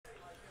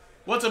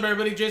What's up,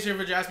 everybody? Jason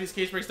here for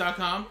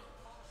JaspysCaseBreaks.com.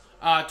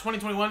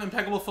 2021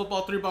 Impeccable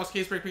Football 3-box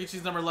case break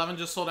PYT number 11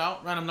 just sold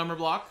out. Random number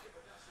block.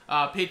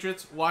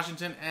 Patriots,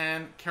 Washington,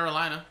 and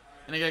Carolina.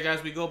 And again,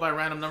 guys, we go by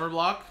random number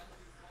block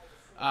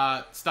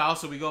style.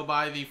 So we go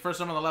by the first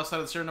number on the left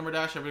side of the serial number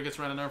dash. Everybody gets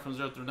a random number from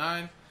 0 through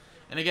 9.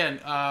 And again,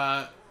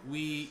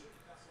 we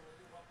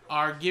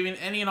are giving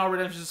any and all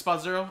redemptions to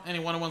spot 0. Any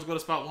one-on-ones go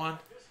to spot 1.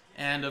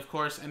 And, of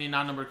course, any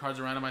non-numbered cards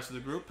are randomized to the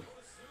group.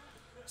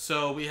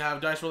 So we have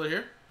Dice Roller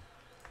here.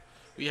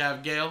 We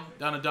have Gale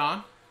down to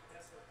Don.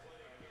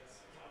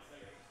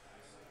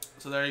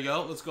 So there you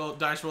go. Let's go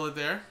dice roll it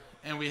there.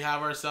 And we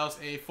have ourselves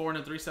a 4 and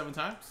a 3 7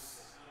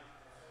 times.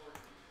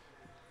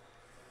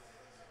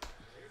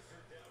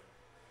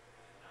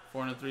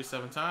 4 and a 3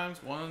 7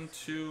 times. 1,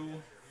 2,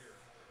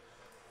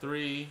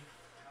 3,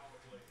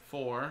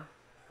 4,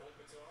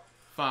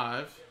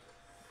 5,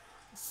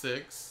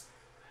 6,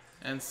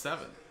 and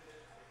 7.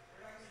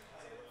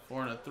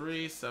 4 and a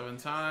 3 7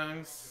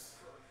 times.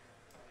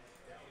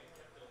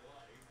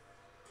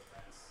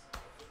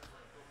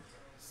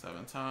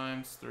 7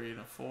 times, 3 and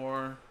a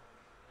 4,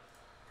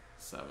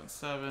 7,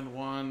 7,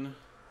 1,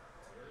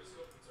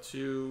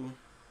 2,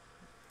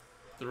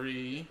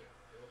 3,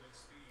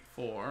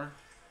 4,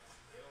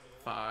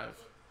 5,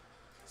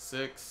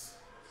 6,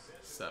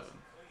 7.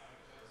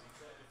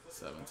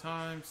 7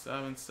 times,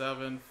 7,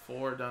 7,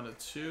 4 down to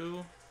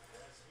 2.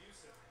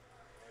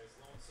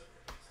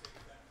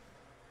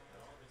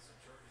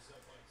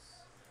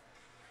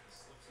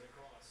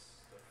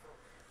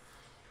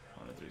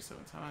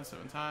 7 times,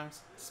 7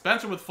 times.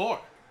 Spencer with 4.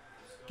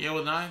 Gale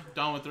with 9.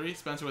 Don with 3.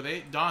 Spencer with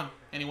 8. Don,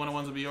 any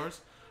one-on-ones will be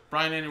yours.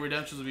 Brian, any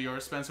redemptions will be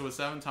yours. Spencer with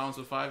 7. Thomas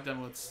with 5.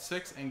 Devin with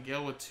 6. And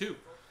Gale with 2.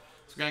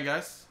 So again,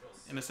 guys,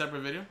 in a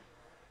separate video,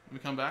 when we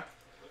come back,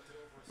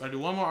 we're going to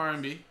do one more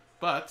RNB,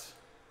 but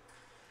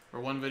we're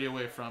one video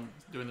away from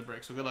doing the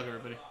break. So good luck,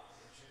 everybody.